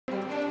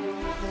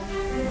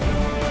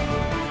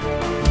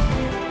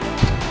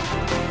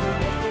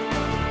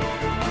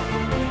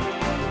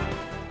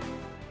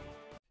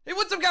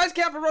guys,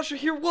 TheCampingRusher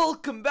here.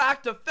 Welcome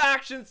back to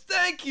Factions.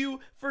 Thank you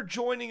for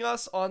joining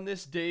us on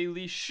this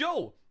daily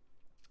show.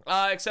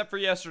 Except for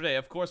yesterday.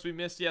 Of course, we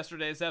missed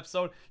yesterday's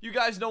episode. You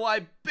guys know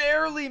I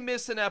barely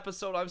miss an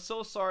episode. I'm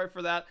so sorry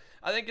for that.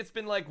 I think it's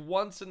been like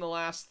once in the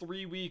last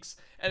 3 weeks.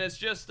 And it's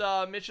just,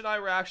 Mitch and I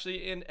were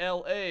actually in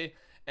LA.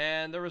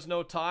 And there was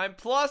no time.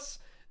 Plus,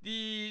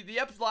 the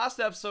last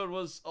episode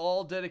was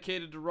all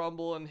dedicated to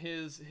Rumble and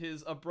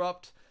his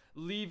abrupt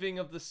leaving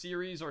of the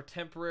series, or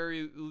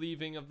temporary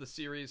leaving of the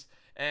series,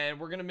 and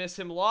we're gonna miss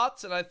him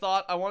lots. And I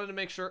thought I wanted to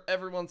make sure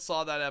everyone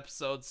saw that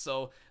episode,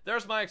 so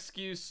there's my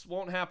excuse.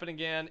 Won't happen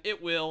again. It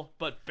will,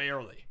 but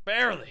barely.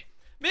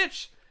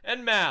 Mitch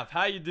and Mav,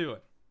 how you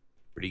doing?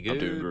 Pretty good. I'm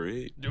doing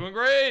great. Doing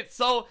great.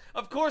 So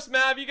of course,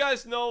 Mav, you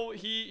guys know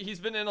he's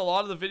been in a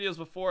lot of the videos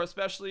before,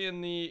 especially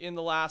in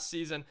the last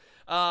season.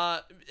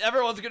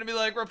 Everyone's gonna be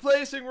like,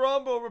 replacing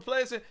Rumble,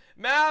 replacing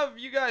Mav.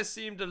 You guys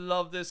seem to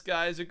love this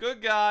guy. He's a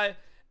good guy.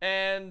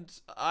 And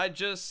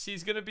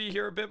he's gonna be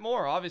here a bit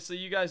more. Obviously,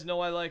 you guys know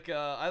I like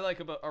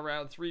about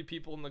around 3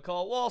 people in the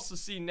call. We'll also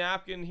see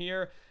Napkin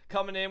here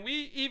coming in.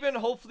 We even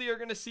hopefully are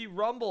gonna see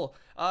Rumble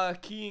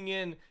keying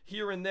in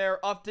here and there,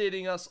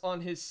 updating us on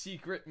his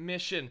secret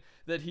mission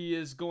that he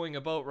is going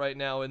about right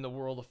now in the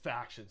world of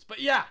factions.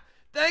 But yeah,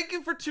 thank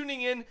you for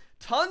tuning in.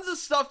 Tons of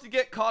stuff to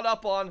get caught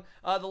up on.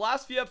 The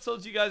last few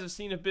episodes you guys have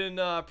seen have been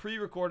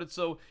pre-recorded,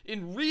 so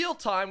in real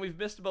time we've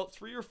missed about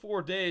 3 or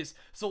 4 days.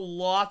 So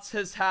lots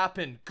has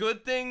happened,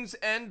 good things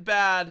and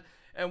bad,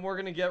 and we're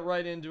gonna get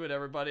right into it,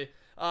 everybody.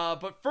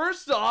 But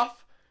first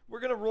off,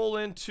 we're gonna roll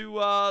into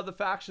the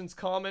factions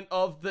comment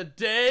of the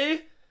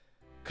day,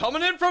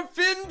 coming in from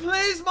Finn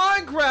Plays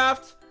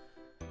Minecraft.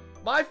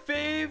 My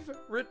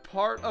favorite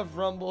part of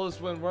Rumble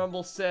is when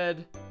Rumble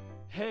said,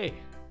 "Hey,"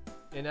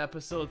 in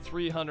episode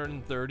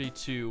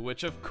 332,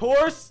 which of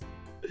course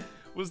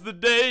was the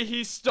day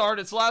he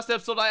started. So last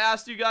episode I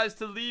asked you guys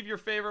to leave your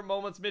favorite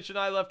moments. Mitch and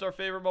I left our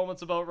favorite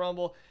moments about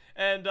Rumble,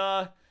 and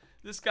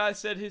this guy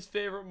said his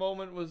favorite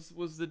moment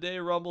was the day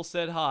Rumble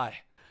said hi.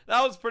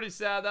 That was pretty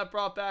sad. That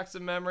brought back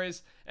some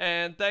memories,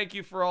 and thank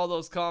you for all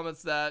those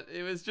comments. That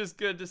it was just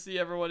good to see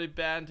everybody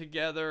band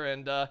together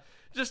and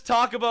just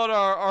talk about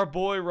our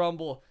boy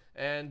Rumble,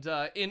 and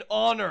in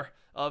honor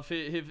of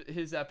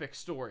his epic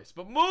stories.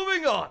 But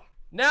moving on.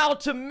 Now,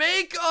 to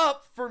make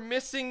up for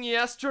missing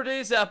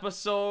yesterday's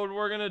episode,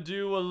 we're gonna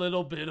do a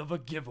little bit of a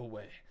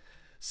giveaway.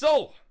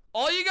 So,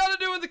 all you gotta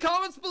do in the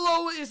comments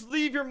below is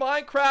leave your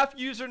Minecraft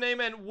username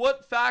and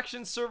what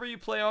faction server you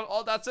play on.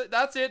 Oh,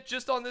 that's it.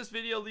 Just on this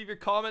video, leave your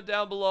comment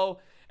down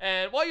below.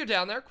 And while you're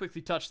down there,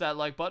 quickly touch that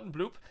like button,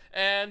 bloop.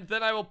 And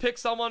then I will pick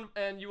someone,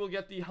 and you will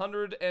get the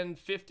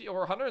 $150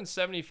 or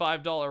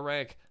 $175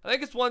 rank. I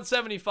think it's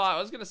 175. I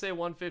was gonna say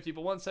 150,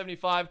 but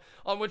 175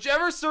 on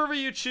whichever server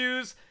you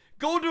choose.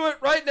 Go do it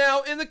right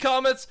now in the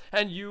comments,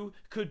 and you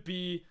could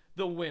be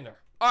the winner.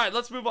 Alright,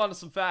 let's move on to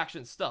some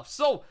faction stuff.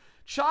 So,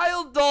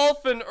 Child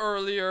Dolphin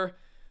earlier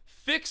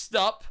fixed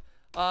up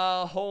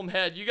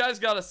Homehead. You guys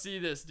gotta see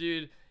this,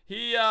 dude.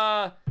 He's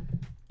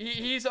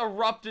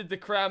erupted the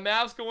crowd.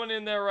 Mav's going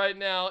in there right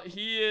now.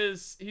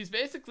 He's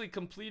basically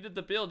completed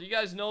the build. You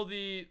guys know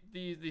the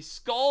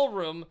skull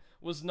room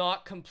was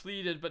not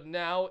completed, but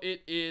now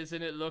it is,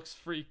 and it looks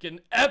freaking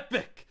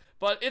epic.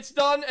 But it's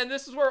done, and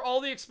this is where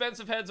all the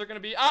expensive heads are going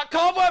to be.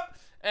 Cobweb!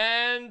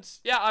 And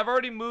yeah, I've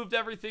already moved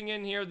everything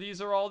in here. These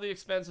are all the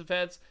expensive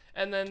heads.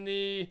 And then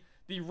the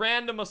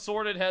random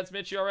assorted heads.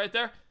 Mitch, you all right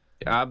there?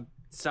 Yeah, I'm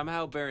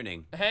somehow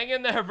burning. Hang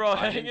in there, bro.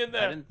 Hang in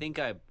there. I didn't think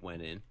I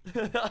went in.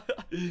 Take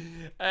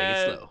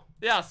it slow.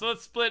 Yeah, so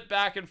let's split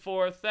back and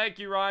forth. Thank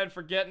you, Ryan,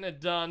 for getting it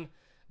done.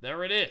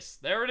 There it is.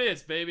 There it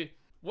is, baby.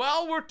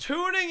 Well, we're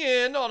tuning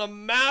in on a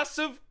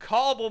massive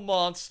cobble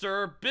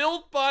monster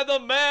built by the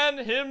man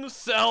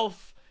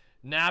himself,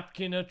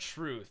 Napkin of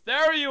Truth.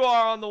 There you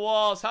are on the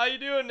walls. How you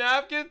doing,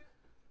 Napkin?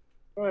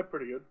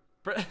 Pretty good.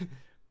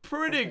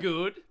 Pretty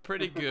good.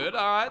 Pretty good.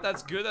 All right,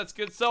 that's good. That's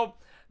good. So,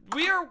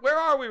 where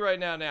are we right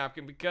now,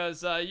 Napkin?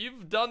 Because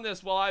you've done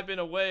this while I've been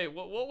away.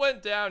 What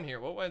went down here?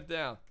 What went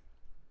down?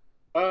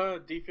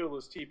 D-Field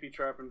was TP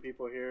trapping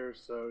people here,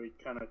 so he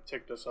kind of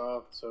ticked us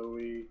off. So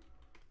we...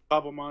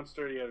 Cobble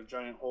monster, he had a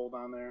giant hole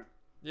down there.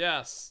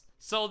 Yes.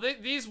 So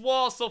these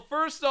walls, so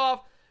first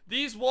off,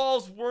 these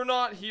walls were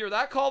not here.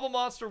 That cobble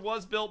monster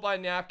was built by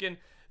Napkin.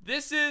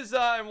 This is,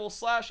 and we'll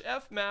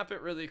 /F map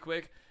it really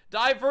quick.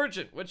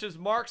 Divergent, which is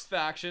Mark's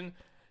faction,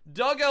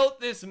 dug out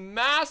this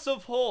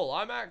massive hole.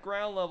 I'm at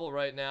ground level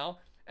right now.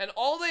 And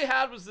all they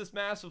had was this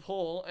massive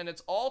hole, and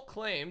it's all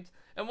claimed.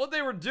 And what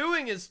they were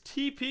doing is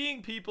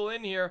TPing people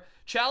in here,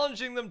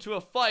 challenging them to a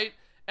fight,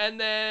 and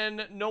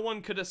then no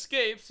one could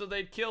escape, so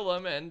they'd kill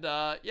them, and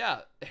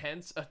yeah,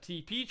 hence a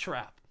TP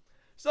trap.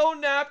 So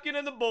Napkin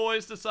and the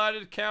boys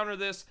decided to counter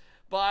this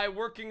by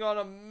working on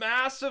a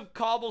massive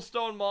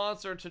cobblestone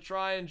monster to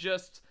try and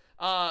just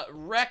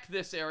wreck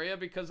this area,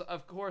 because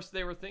of course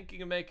they were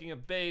thinking of making a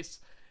base.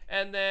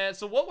 And then,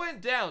 so what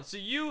went down? So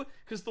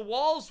because the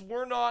walls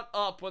were not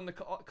up when the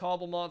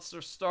cobble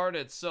monster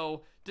started,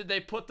 so did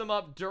they put them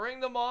up during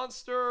the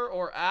monster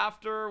or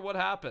after? What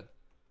happened?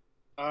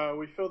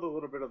 We filled a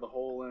little bit of the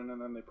hole in,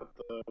 and then they put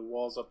the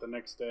walls up the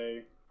next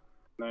day.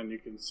 And then you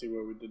can see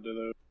what we did to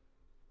those.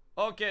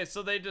 Okay,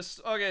 so they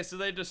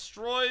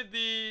destroyed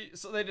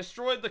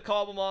the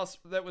cobble moss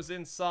that was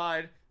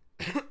inside,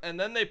 and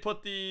then they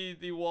put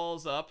the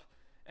walls up,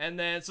 and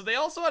then so they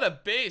also had a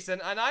base,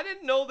 and I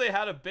didn't know they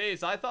had a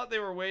base. I thought they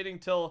were waiting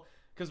till,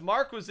 because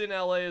Mark was in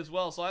LA as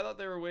well, so I thought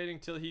they were waiting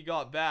till he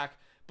got back.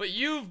 But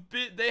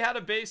they had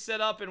a base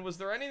set up, and was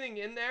there anything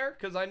in there?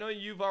 Because I know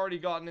you've already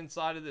gotten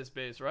inside of this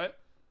base, right?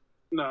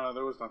 No,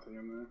 there was nothing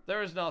in there. There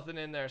was nothing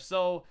in there.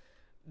 So,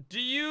 do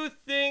you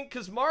think,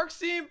 because Mark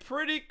seemed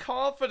pretty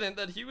confident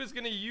that he was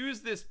going to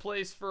use this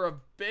place for a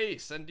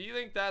base, and do you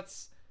think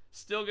that's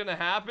still going to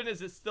happen?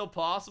 Is it still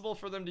possible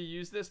for them to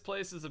use this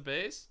place as a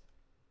base?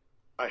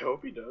 I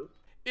hope he does.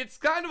 It's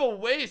kind of a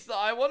waste.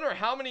 I wonder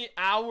how many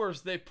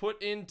hours they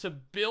put into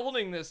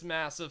building this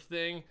massive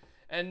thing,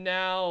 and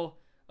now,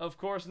 of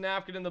course,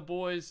 Napkin and the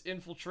boys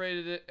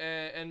infiltrated it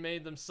and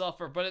made them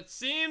suffer. But it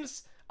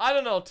seems, I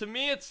don't know, to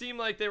me it seemed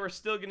like they were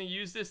still going to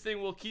use this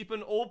thing. We'll keep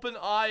an open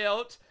eye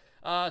out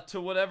to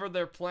whatever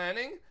they're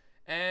planning,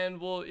 and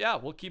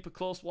we'll keep a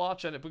close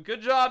watch on it. But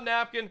good job,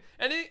 Napkin.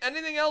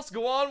 Anything else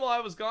go on while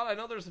I was gone? I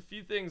know there's a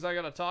few things I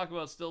gotta talk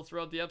about still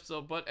throughout the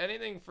episode, but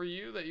anything for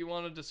you that you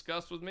want to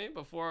discuss with me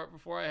before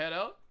I head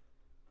out?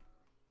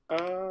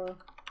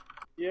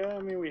 Yeah, I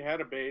mean, we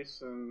had a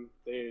base and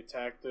they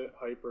attacked it,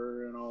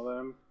 Hyper and all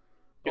them.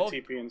 You can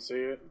TP and see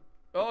it.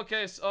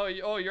 Okay, so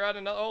you're at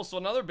another. So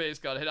another base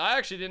got hit. I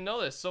actually didn't know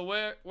this. So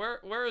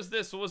where is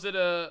this? Was it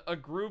a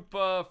group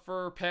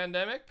for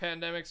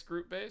Pandemic's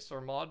group base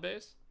or mod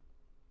base?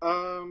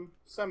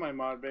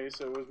 Semi-mod base.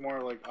 It was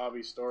more like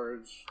obby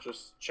storage,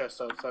 just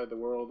chests outside the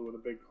world with a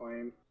big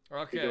claim.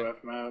 Okay.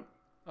 PDF map.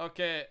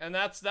 Okay, and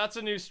that's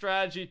a new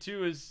strategy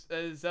too.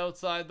 Is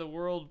outside the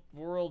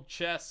world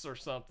chests or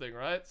something,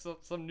 right? So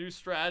some new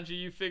strategy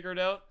you figured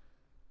out.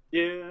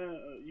 Yeah,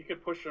 you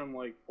could push them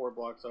like 4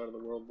 blocks out of the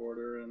world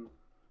border, and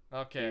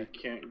okay, you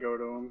can't go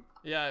to them.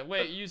 Yeah,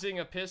 wait, using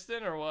a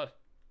piston or what?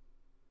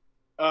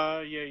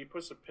 Yeah, you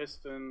push a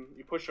piston.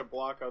 You push a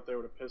block out there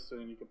with a piston,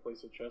 and you can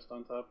place a chest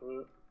on top of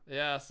it.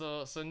 Yeah,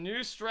 so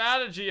new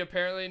strategy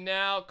apparently.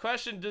 Now,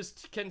 question: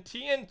 can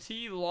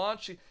TNT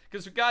launch?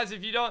 Because guys,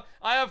 if you don't,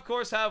 I of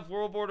course have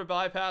world border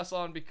bypass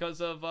on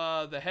because of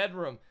the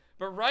headroom.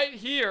 But right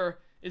here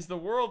is the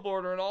world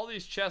border, and all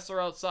these chests are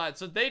outside.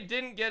 So they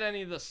didn't get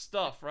any of the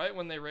stuff, right,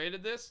 when they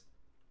raided this?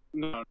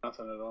 No,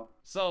 nothing at all.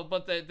 So,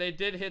 but they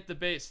did hit the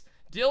base.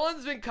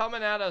 Dylan's been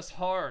coming at us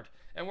hard,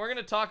 and we're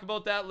gonna talk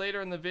about that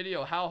later in the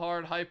video. How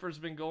hard Hyper's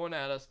been going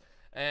at us.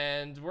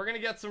 And we're gonna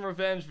get some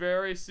revenge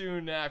very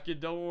soon, Napkin.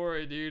 Don't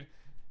worry, dude.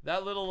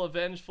 That little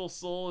vengeful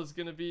soul is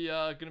gonna be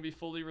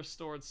fully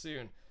restored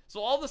soon. So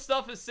all the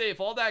stuff is safe.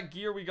 All that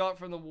gear we got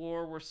from the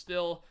war, we're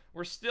still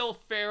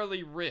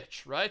fairly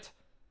rich, right?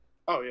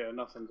 Oh yeah,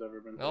 nothing's ever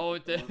been. Oh,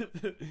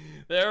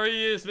 there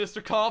he is,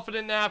 Mr.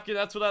 Confident Napkin.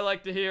 That's what I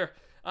like to hear.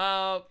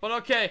 But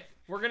okay,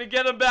 we're gonna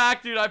get him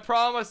back, dude. I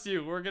promise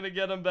you, we're gonna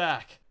get him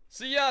back.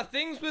 So yeah,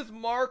 things with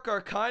Mark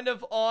are kind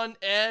of on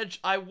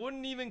edge. I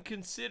wouldn't even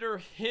consider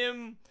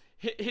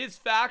his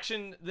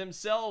faction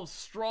themselves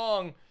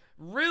strong.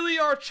 Really,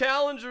 our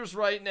challengers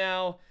right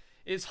now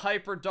is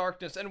Hyper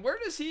Darkness. And where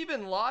does he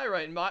even lie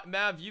right now?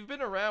 Mav, you've been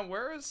around.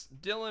 Where is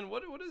Dylan?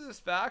 What is his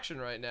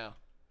faction right now?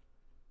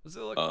 Does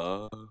it look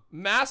Oh,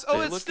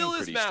 it still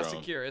is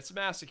Massacre. It's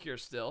Massacre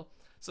still.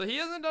 So he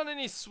hasn't done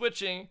any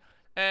switching,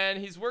 and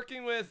he's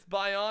working with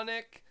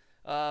Bionic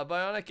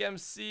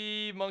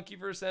MC,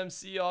 Monkeyverse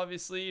MC,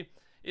 obviously.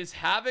 Is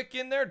Havoc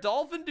in there?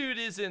 Dolphin Dude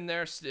is in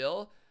there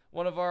still.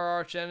 One of our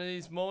arch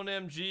enemies, Mon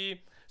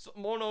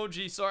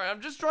OG, sorry.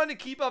 I'm just trying to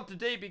keep up to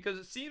date because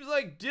it seems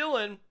like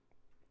Dylan,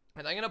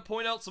 and I'm going to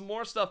point out some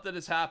more stuff that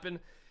has happened,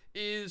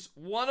 is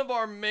one of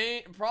our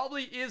main,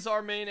 probably is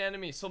our main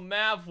enemy. So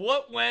Mav,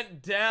 what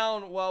went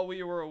down while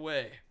we were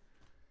away?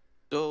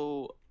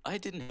 So, I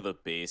didn't have a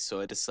base,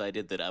 so I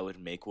decided that I would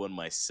make one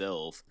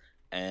myself.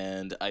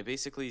 And I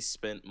basically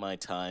spent my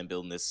time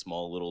building this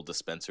small little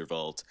dispenser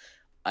vault.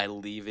 I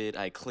leave it,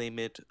 I claim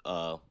it,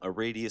 a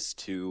radius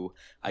 2.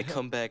 I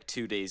come back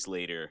 2 days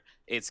later,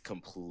 it's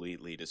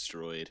completely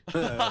destroyed.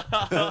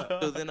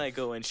 So then I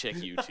go and check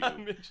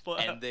YouTube,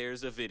 and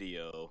there's a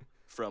video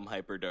from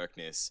Hyper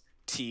Darkness,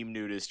 Team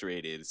Nudist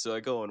rated. So I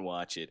go and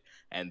watch it,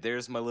 and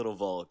there's my little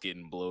vault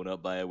getting blown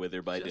up by a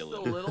wither by Dylan.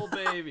 Just a little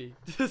baby.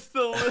 Just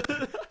a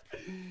little...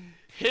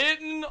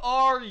 Hitting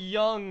our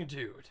young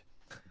dude.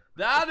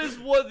 That is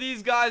what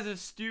these guys have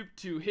stooped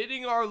to,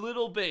 hitting our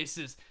little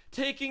bases,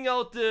 taking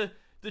out the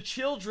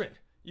children,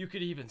 you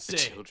could even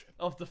say,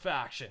 of the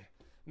faction.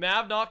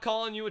 Mav, not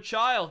calling you a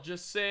child,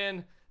 just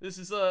saying this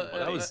is a...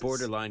 Well, that was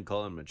borderline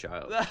calling him a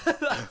child.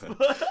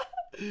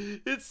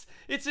 It's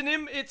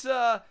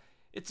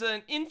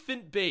an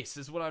infant base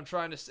is what I'm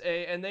trying to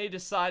say, and they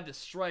decide to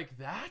strike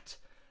that?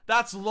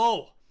 That's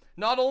low.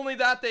 Not only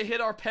that, they hit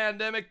our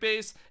pandemic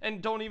base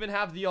and don't even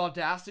have the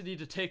audacity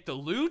to take the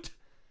loot.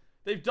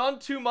 They've done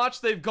too much.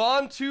 They've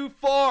gone too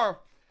far.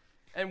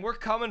 And we're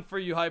coming for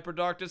you, Hyper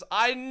Darkness.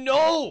 I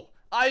know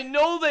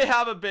they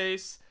have a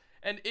base.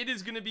 and it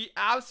is going to be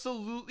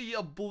absolutely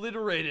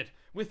obliterated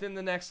within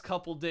the next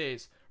couple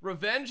days.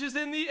 Revenge is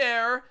in the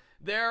air.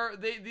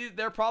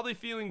 They're probably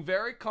feeling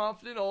very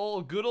confident.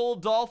 Oh, good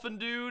old Dolphin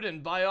Dude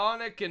and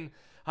Bionic and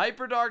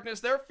Hyper Darkness,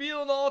 they're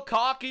feeling all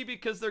cocky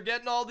because they're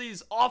getting all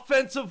these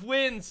offensive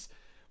wins.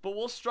 But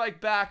we'll strike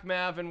back,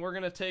 Mav, and we're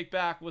going to take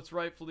back what's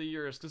rightfully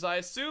yours. Because I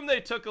assume they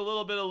took a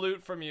little bit of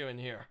loot from you in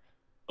here.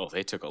 Oh,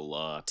 they took a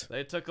lot.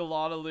 They took a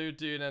lot of loot,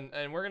 dude.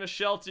 And we're going to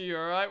shelter you,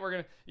 all right? We're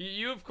going to...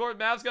 You, of course,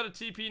 Mav's got a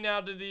TP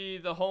now to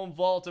the home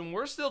vault. And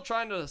we're still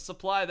trying to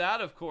supply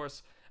that, of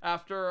course,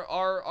 after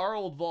our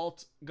old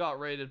vault got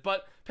raided.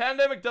 But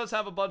Pandemic does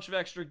have a bunch of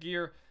extra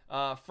gear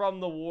from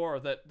the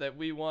war that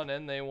we won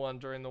and they won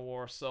during the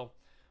war. So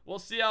we'll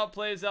see how it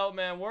plays out,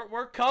 man.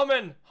 We're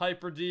coming,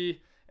 Hyper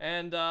D,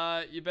 and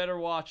you better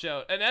watch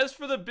out. And as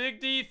for the Big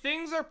D,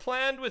 things are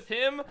planned with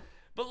him,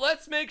 but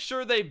let's make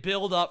sure they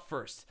build up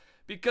first.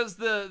 Because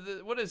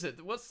the what is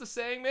it? What's the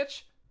saying,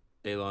 Mitch?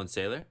 Sailor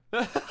Sailor?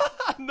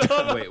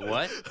 No. Wait,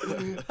 what?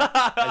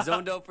 I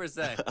zoned out for a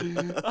sec.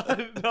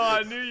 No,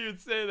 I knew you'd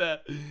say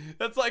that.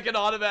 That's like an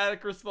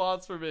automatic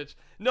response for Mitch.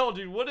 No,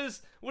 dude, what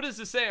is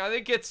the saying? I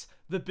think it's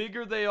the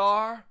bigger they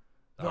are,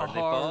 the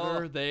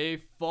harder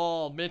they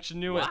fall. Mitch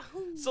knew it.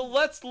 So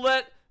let's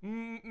let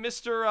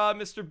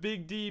Mr.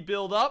 Big D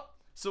build up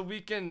so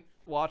we can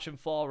watch him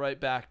fall right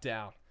back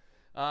down.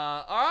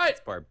 All right. It's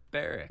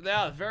barbaric.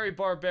 Yeah, very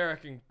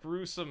barbaric and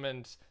gruesome,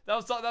 and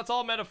that's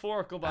all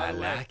metaphorical, by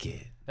the way. I like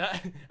it.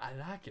 I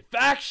like it.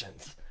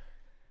 Factions.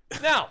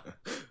 Now,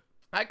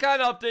 I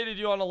kind of updated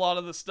you on a lot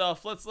of the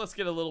stuff. Let's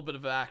get a little bit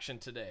of action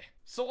today.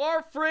 So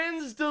our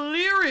friends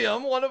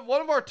Delirium, one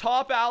of our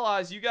top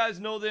allies, you guys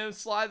know them,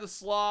 Sly the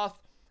Sloth,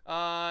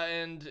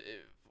 and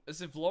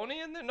is it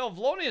Vlony in there? No,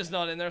 Vlony is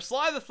not in there.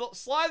 Sly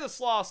the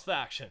Sloth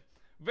faction.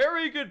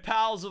 Very good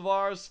pals of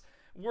ours.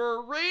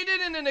 Were raided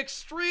in an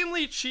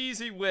extremely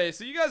cheesy way.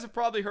 So you guys have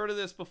probably heard of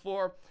this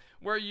before,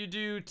 where you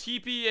do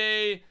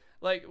TPA,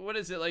 like, what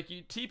is it? Like,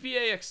 you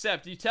TPA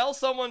accept. You tell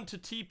someone to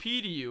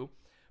TP to you,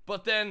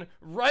 but then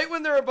right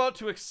when they're about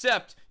to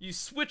accept, you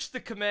switch the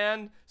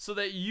command so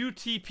that you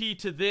TP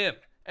to them,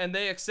 and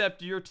they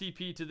accept your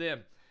TP to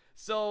them.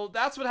 So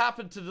that's what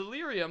happened to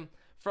Delirium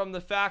from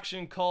the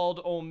faction called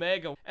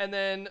Omega. And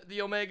then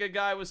the Omega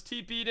guy was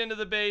TP'd into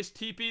the base,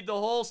 TP'd the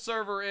whole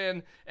server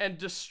in, and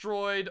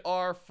destroyed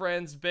our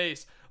friend's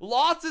base.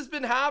 Lots has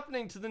been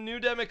happening to the New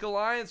Demic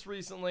Alliance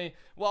recently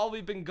while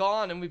we've been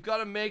gone, and we've got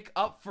to make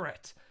up for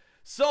it.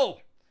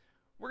 So,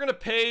 we're going to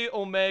pay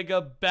Omega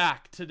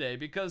back today,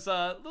 because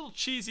little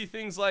cheesy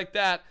things like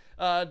that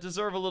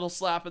deserve a little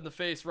slap in the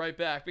face right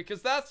back,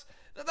 because that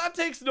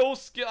takes no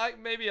skill,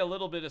 maybe a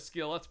little bit of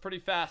skill. That's pretty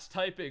fast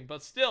typing,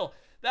 but still,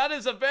 that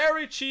is a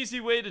very cheesy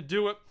way to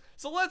do it.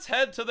 So let's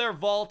head to their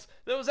vault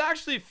that was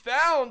actually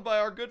found by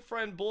our good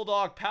friend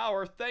Bulldog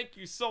Power. Thank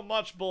you so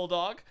much,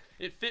 Bulldog.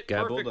 It fit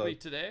perfectly Bulldog.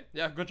 Today.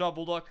 Yeah, good job,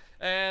 Bulldog.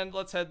 And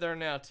let's head there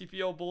now.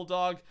 TPO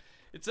Bulldog.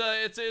 It's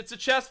a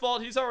chest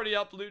vault. He's already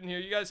up looting here.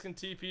 You guys can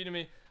TP to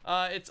me.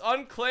 It's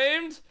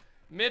unclaimed.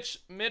 Mitch,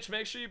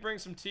 make sure you bring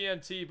some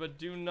TNT, but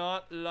do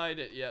not light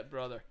it yet,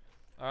 brother.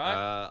 All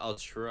right. I'll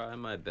try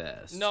my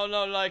best. No,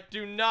 like,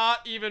 do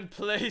not even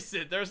place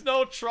it. There's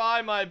no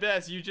try my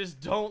best. You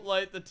just don't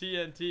light the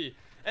TNT.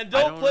 And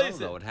don't place it.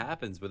 Though. It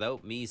happens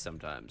without me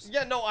sometimes.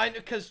 Yeah, no,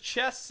 because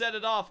Chess set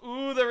it off.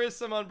 Ooh, there is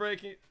some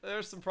unbreaking.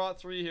 There's some Prot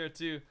 3 here,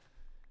 too.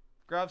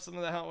 Grab some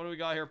of the helmet. What do we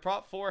got here?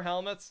 Prot 4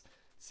 helmets.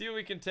 See what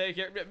we can take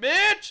here.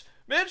 Mitch!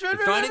 It's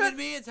not even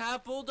me. It's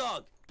half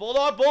Bulldog.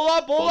 Bulldog.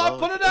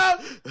 Put it down.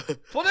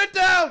 Put it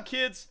down,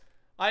 kids.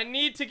 I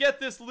need to get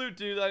this loot,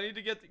 dude. I need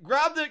to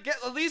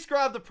at least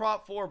grab the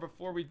Prot 4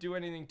 before we do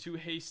anything too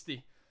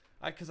hasty.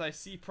 Because I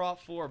see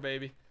Prot 4,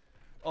 baby.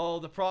 Oh,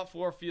 the Prot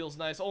 4 feels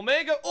nice.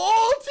 Omega.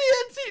 Oh,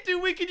 TNT,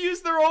 dude. We could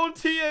use their own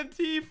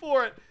TNT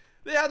for it.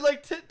 They had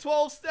like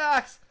 12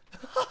 stacks.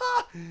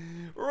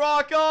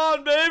 Rock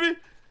on, baby.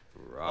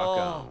 Rock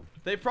on.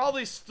 They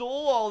probably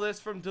stole all this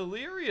from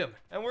Delirium,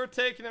 and we're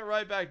taking it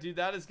right back, dude.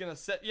 That is gonna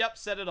set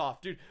it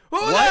off, dude. Who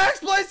the heck's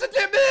placed it,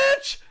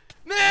 Mitch?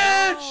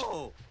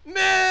 No.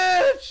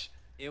 Mitch!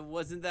 It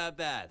wasn't that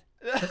bad.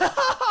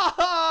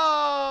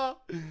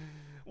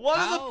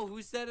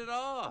 Who set it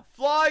off?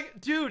 Flying,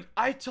 dude.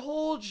 I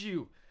told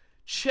you.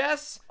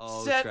 Chess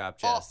set trap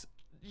chest.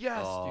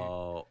 Yes,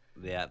 dude.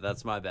 Yeah,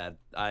 that's my bad.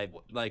 I'd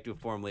like to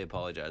formally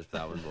apologize for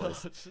that one,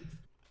 boys.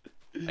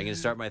 I'm going to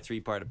start my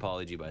 3-part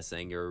apology by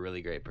saying you're a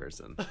really great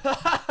person.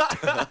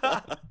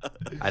 I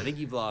think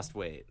you've lost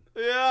weight.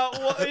 Yeah,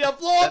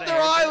 blow up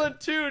their island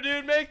too,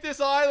 dude. Make this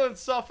island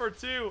suffer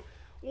too.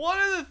 One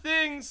of the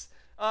things,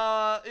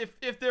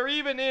 if there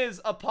even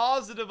is a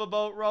positive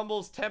about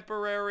Rumble's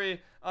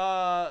temporary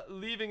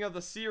leaving of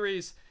the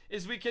series,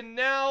 is we can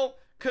now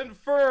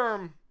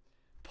confirm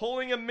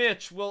pulling a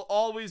Mitch will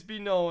always be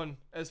known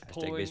as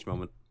pulling Mitch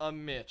moment. A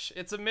Mitch.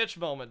 It's a Mitch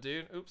moment,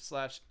 dude. Oops,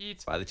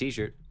 /eat. Buy the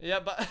t-shirt. Yeah,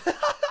 but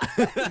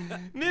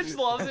Mitch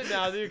loves it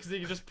now, dude, because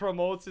he just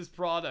promotes his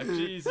product.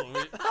 Jeez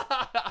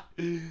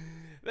Louise.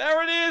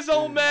 There it is,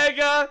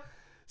 Omega.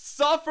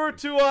 suffer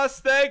to us.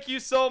 Thank you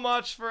so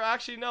much for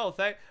actually no.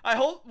 I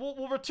hope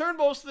we'll return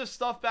most of this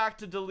stuff back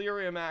to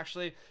Delirium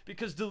actually,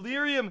 because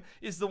Delirium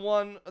is the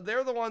one.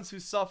 They're the ones who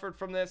suffered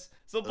from this.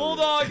 So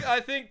Bulldog, I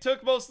think,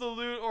 took most of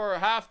the loot, or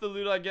half the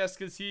loot, I guess,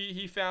 because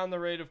he found the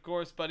raid, of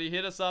course. But he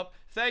hit us up.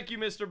 Thank you,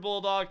 Mr.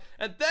 Bulldog,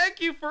 and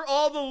thank you for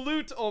all the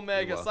loot,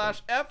 Omega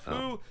 / F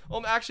who.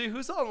 Actually,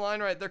 who's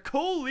online right? They're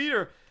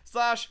co-leader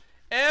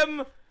 /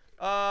 M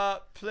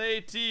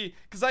play T,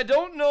 because I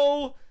don't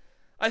know.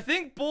 I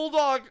think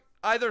Bulldog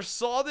either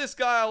saw this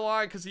guy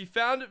online because he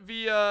found it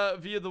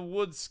via the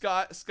Woods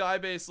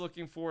Skybase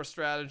looking for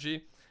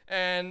strategy,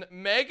 and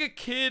Mega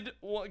Kid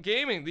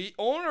Gaming, the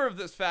owner of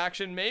this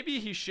faction, maybe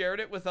he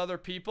shared it with other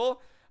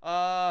people.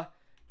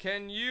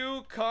 Can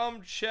you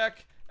come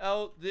check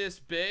out this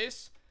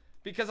base?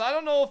 Because I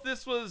don't know if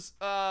this was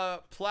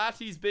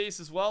Platty's base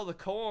as well, the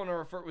co-owner,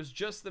 or if it was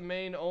just the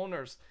main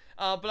owners.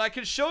 But I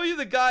can show you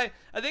the guy.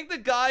 I think the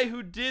guy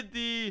who did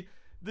the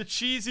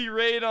cheesy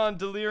raid on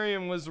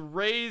Delirium was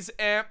Raise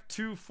Amp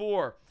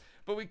 24.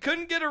 But we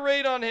couldn't get a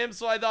raid on him,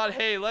 so I thought,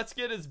 hey, let's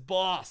get his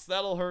boss.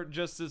 That'll hurt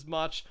just as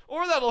much.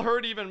 Or that'll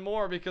hurt even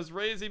more, because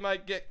Razy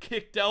might get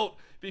kicked out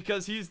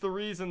because he's the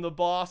reason the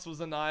boss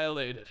was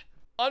annihilated.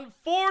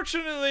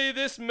 Unfortunately,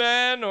 this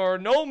man, or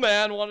no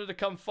man, wanted to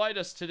come fight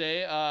us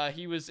today.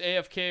 He was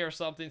AFK or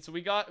something, so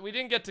we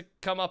didn't get to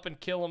come up and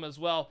kill him as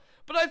well.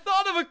 But I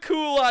thought of a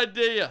cool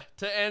idea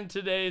to end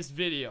today's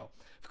video.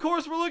 Of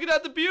course, we're looking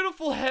at the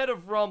beautiful head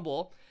of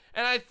Rumble,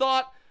 and I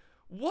thought,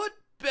 what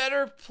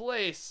better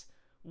place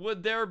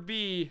would there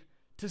be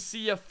to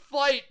see a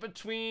fight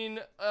between,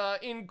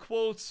 in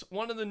quotes,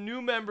 one of the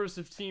new members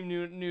of Team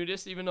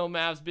Nudist, even though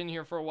Mav's been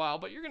here for a while,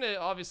 but you're going to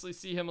obviously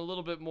see him a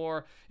little bit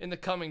more in the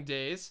coming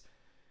days.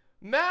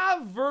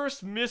 Mav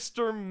versus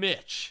Mr.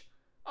 Mitch.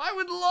 I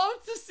would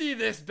love to see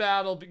this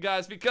battle,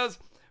 guys, because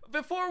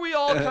before we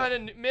all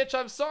kind of, Mitch,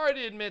 I'm sorry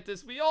to admit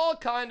this, we all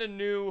kind of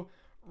knew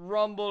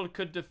Rumble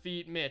could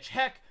defeat Mitch.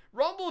 Heck,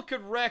 Rumble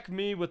could wreck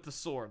me with the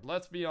sword,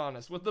 let's be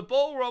honest. With the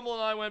bow, Rumble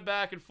and I went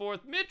back and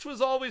forth. Mitch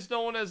was always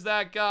known as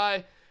that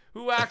guy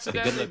who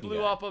accidentally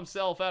blew up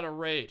himself at a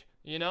raid,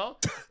 you know?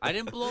 I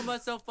didn't blow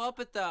myself up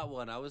at that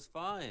one. I was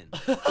fine.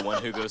 The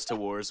one who goes to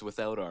wars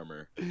without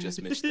armor.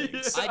 Just Mitch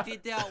thinks. I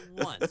did that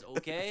once,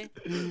 okay?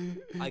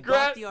 I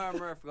got the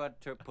armor. I forgot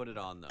to put it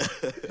on,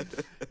 though.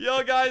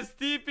 Yo, guys,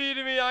 TP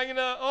to me.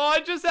 Oh,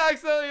 I just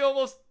accidentally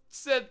almost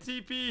said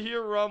TP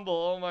here, Rumble.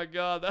 Oh, my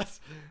God. That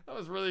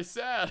was really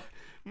sad.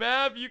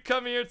 Mav, you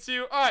come here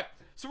too. All right,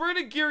 so we're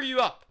going to gear you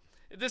up.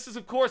 This is,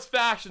 of course,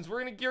 factions.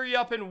 We're going to gear you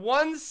up in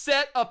one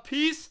set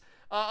apiece.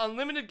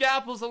 Unlimited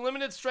gapples,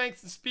 unlimited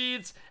strengths and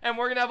speeds. And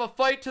we're going to have a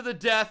fight to the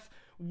death.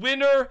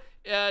 Winner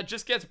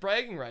just gets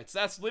bragging rights.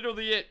 That's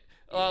literally it.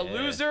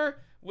 Loser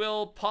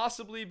will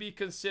possibly be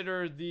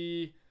considered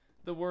the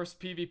worst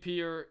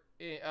PvPer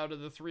out of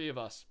the three of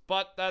us.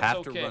 But that's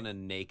okay. Have to run a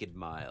naked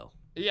mile.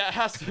 Yeah,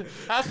 has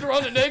to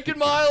run a naked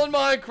mile in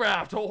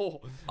Minecraft.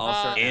 Oh,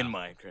 Also in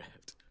Minecraft.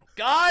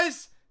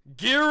 Guys,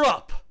 gear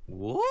up.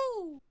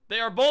 Woo!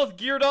 They are both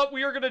geared up.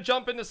 We are going to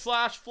jump into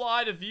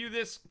 /fly to view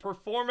this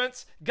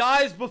performance.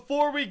 Guys,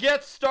 before we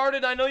get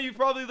started, I know you've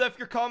probably left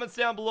your comments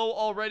down below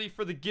already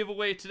for the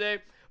giveaway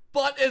today.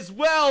 But as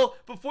well,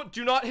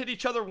 do not hit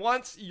each other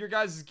once. Your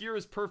guys' gear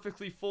is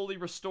perfectly fully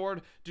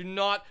restored. Do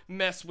not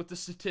mess with the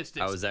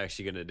statistics. I was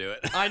actually going to do it.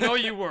 I know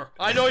you were.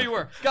 I know you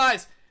were.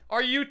 Guys,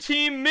 are you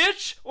Team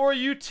Mitch or are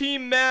you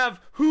Team Mav?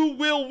 Who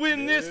will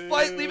win this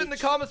fight? Leave it in the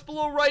comments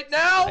below right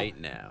now. Right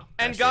now.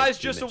 And guys,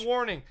 just a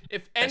warning.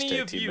 If any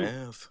of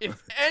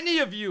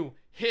you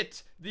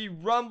hit the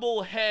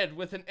Rumble head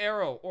with an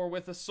arrow or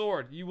with a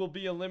sword, you will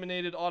be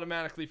eliminated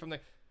automatically from the...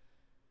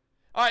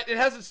 Alright, it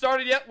hasn't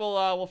started yet.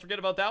 We'll forget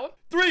about that one.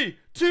 3,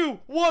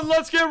 2, 1,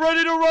 let's get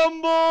ready to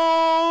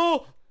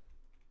rumble!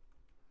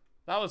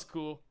 That was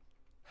cool.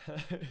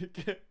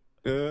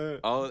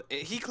 Oh,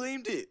 he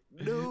claimed it.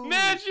 No.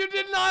 Mitch, you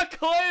did not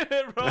claim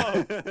it,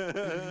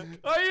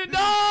 bro. Are you?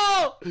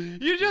 No!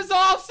 You just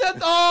offset.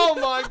 Oh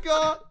my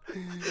God.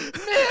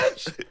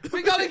 Mitch,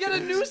 we gotta get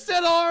a new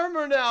set of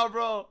armor now,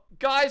 bro.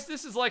 Guys,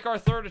 this is like our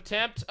third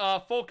attempt.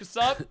 Focus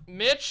up.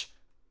 Mitch,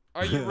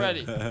 are you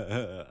ready?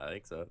 I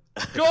think so.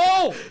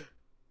 Go!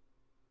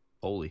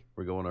 Holy,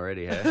 we're going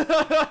already, hey?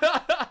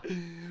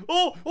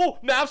 Oh,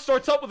 Mav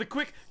starts up with a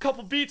quick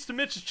couple beats to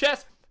Mitch's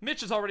chest.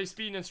 Mitch is already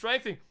speeding and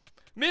strengthening.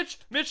 Mitch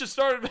has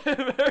started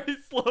very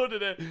slow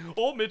today.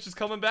 Oh, Mitch is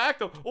coming back,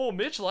 though. Oh,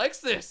 Mitch likes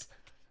this.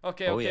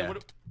 Okay. Yeah.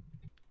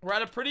 We're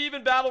at a pretty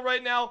even battle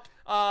right now.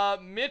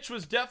 Mitch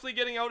was definitely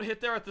getting out hit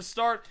there at the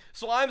start.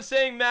 So I'm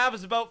saying Mav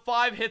is about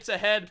 5 hits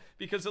ahead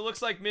because it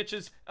looks like Mitch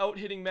is out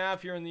hitting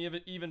Mav here in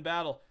the even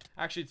battle.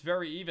 Actually, it's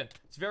very even.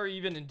 It's very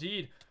even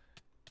indeed.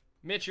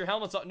 Mitch, your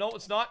helmet's on. No,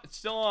 it's not. It's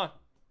still on.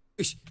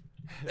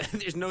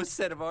 There's no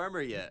set of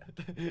armor yet.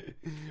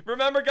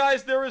 Remember,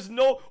 guys, there is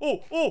no...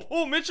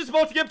 Oh, Mitch is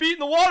about to get beat in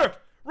the water.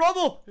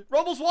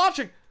 Rumble's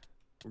watching.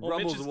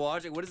 Rumble's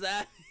watching? What is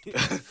that?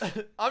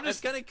 I'm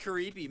just kind of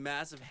creepy,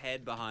 massive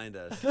head behind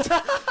us.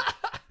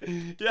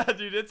 Yeah,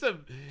 dude,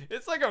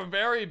 it's like a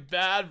very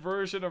bad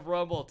version of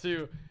Rumble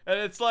too, and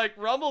it's like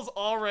Rumble's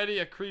already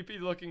a creepy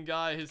looking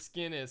guy. His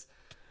skin is.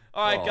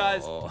 All right,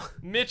 guys,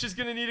 Mitch is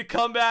gonna need to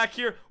come back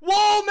here.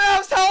 Whoa,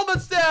 Mav's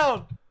helmet's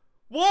down.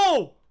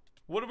 Whoa,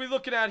 what are we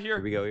looking at here?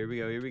 Here we go. Here we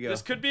go. Here we go.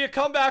 This could be a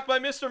comeback by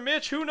Mr.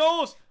 Mitch. Who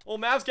knows? Oh,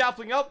 Mav's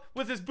grappling up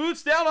with his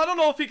boots down. I don't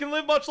know if he can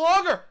live much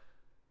longer.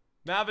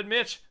 Mav and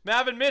Mitch.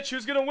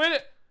 Who's gonna win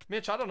it?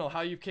 Mitch, I don't know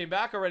how you came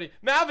back already.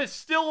 Mav is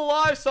still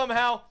alive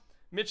somehow.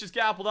 Mitch is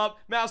gappled up.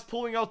 Mav's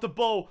pulling out the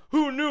bow.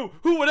 Who knew?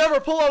 Who would ever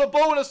pull out a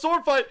bow in a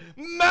sword fight?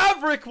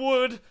 Maverick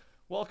would.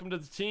 Welcome to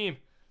the team.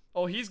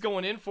 Oh, he's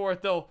going in for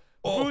it though.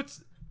 Oh.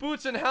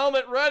 Boots and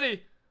helmet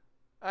ready.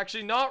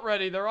 Actually, not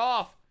ready. They're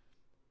off.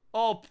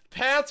 Oh,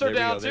 pants are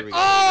down too.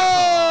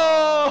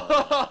 Oh!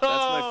 That's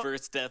my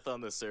first death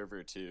on the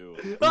server too.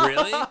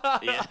 Really?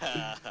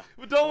 Yeah.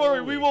 Don't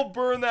worry, we will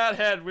burn that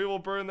head. We will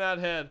burn that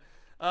head.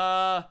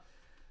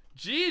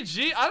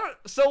 GG.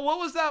 So what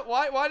was that?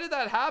 Why did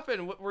that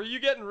happen? Were you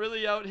getting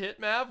really out hit,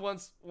 Mav?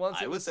 Once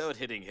I was out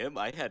hitting him.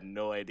 I had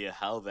no idea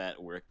how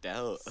that worked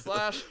out.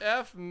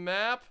 /F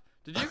map.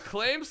 Did you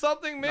claim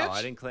something, Mitch? No,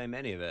 I didn't claim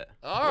any of it.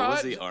 All what right.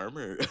 was the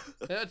armor?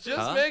 Yeah,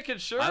 just making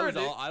sure.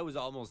 I was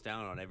almost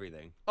down on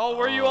everything. Oh,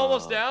 were you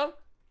almost down?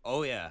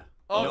 Oh yeah.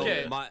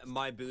 Okay. No,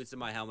 my boots and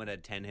my helmet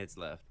had 10 hits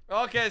left.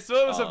 Okay, so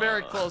it was a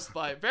very close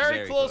fight.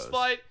 Very close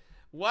fight.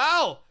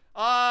 Wow.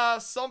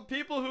 Some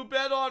people who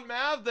bet on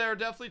Mav there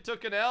definitely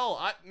took an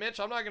L. Mitch,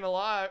 I'm not gonna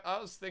lie,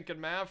 I was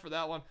thinking Mav for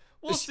that one.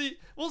 We'll see.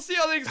 We'll see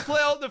how things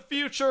play out in the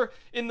future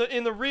in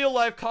the real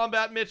life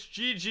combat. Mitch,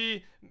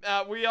 GG.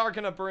 We are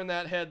gonna burn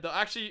that head though.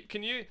 Actually,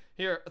 can you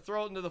here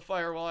throw it into the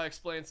fire while I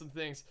explain some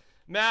things?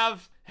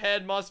 Mav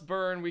head must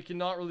burn. We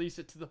cannot release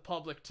it to the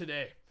public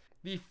today.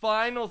 The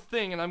final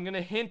thing, and I'm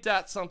gonna hint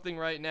at something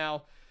right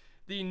now.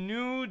 The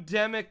new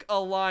Demic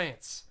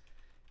Alliance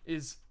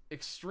is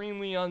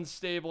extremely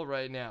unstable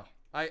right now.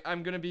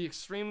 I'm gonna be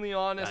extremely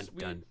honest.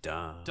 Dun,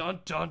 dun, dun. Dun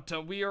dun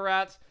dun. We are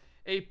at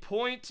a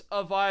point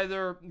of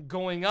either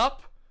going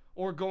up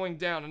or going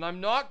down, and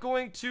I'm not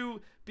going to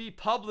be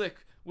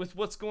public with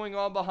what's going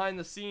on behind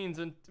the scenes,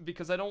 and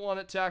because I don't want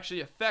it to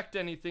actually affect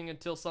anything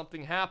until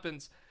something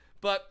happens.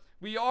 But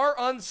we are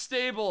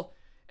unstable,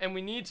 and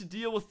we need to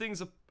deal with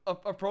things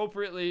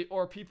appropriately,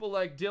 or people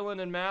like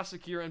Dylan and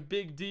Massacre and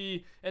Big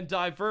D and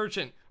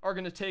Divergent are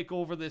going to take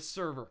over this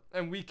server,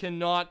 and we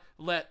cannot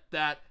let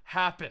that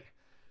happen.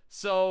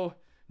 So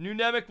New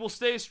Nemic will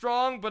stay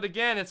strong, but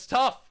again, it's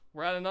tough.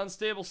 We're at an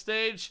unstable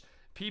stage.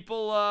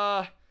 People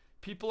are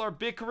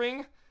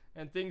bickering,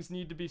 and things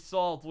need to be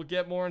solved. We'll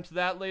get more into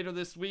that later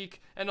this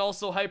week. And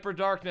also Hyper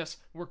Darkness,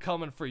 we're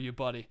coming for you,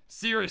 buddy.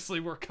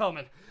 Seriously, we're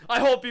coming. I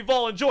hope you've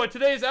all enjoyed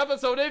today's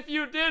episode. If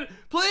you did,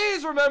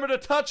 please remember to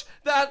touch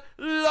that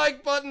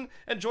like button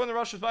and join the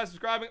Rushers by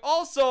subscribing.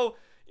 Also,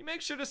 you make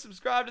sure to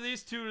subscribe to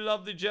these two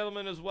lovely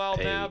gentlemen as well,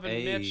 Mav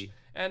and Mitch.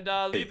 And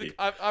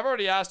I've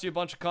already asked you a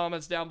bunch of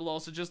comments down below,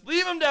 so just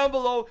leave them down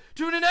below.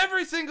 Tune in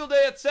every single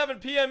day at 7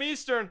 p.m.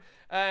 Eastern.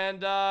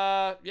 And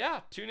yeah,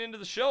 tune into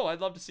the show.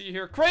 I'd love to see you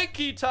here. Crate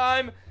key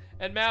time.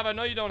 And Mav, I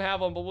know you don't have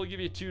them, but we'll give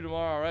you 2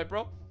 tomorrow, all right,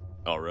 bro?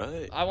 All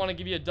right. I want to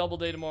give you a double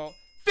day tomorrow.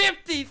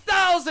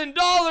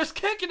 $50,000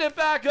 kicking it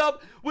back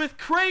up with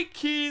crate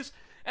keys.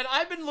 And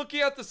I've been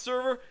looking at the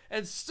server,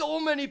 and so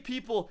many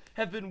people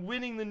have been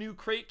winning the new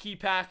crate key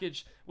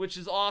package, which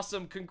is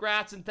awesome.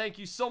 Congrats, and thank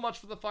you so much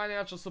for the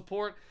financial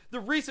support. The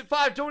recent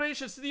 5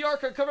 donations to the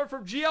Archon coming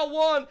from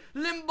GL1,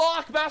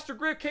 Limbach, Master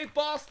Grip, Cape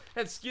Boss,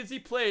 and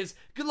Skizzy Plays.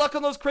 Good luck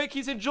on those crate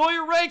keys. Enjoy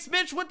your ranks.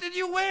 Mitch, what did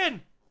you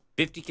win?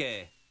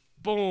 50K.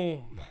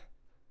 Boom.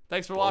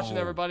 Thanks for watching,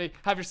 everybody.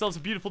 Have yourselves a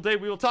beautiful day.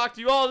 We will talk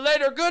to you all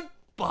later.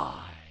 Goodbye.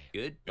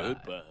 Goodbye.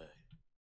 Goodbye.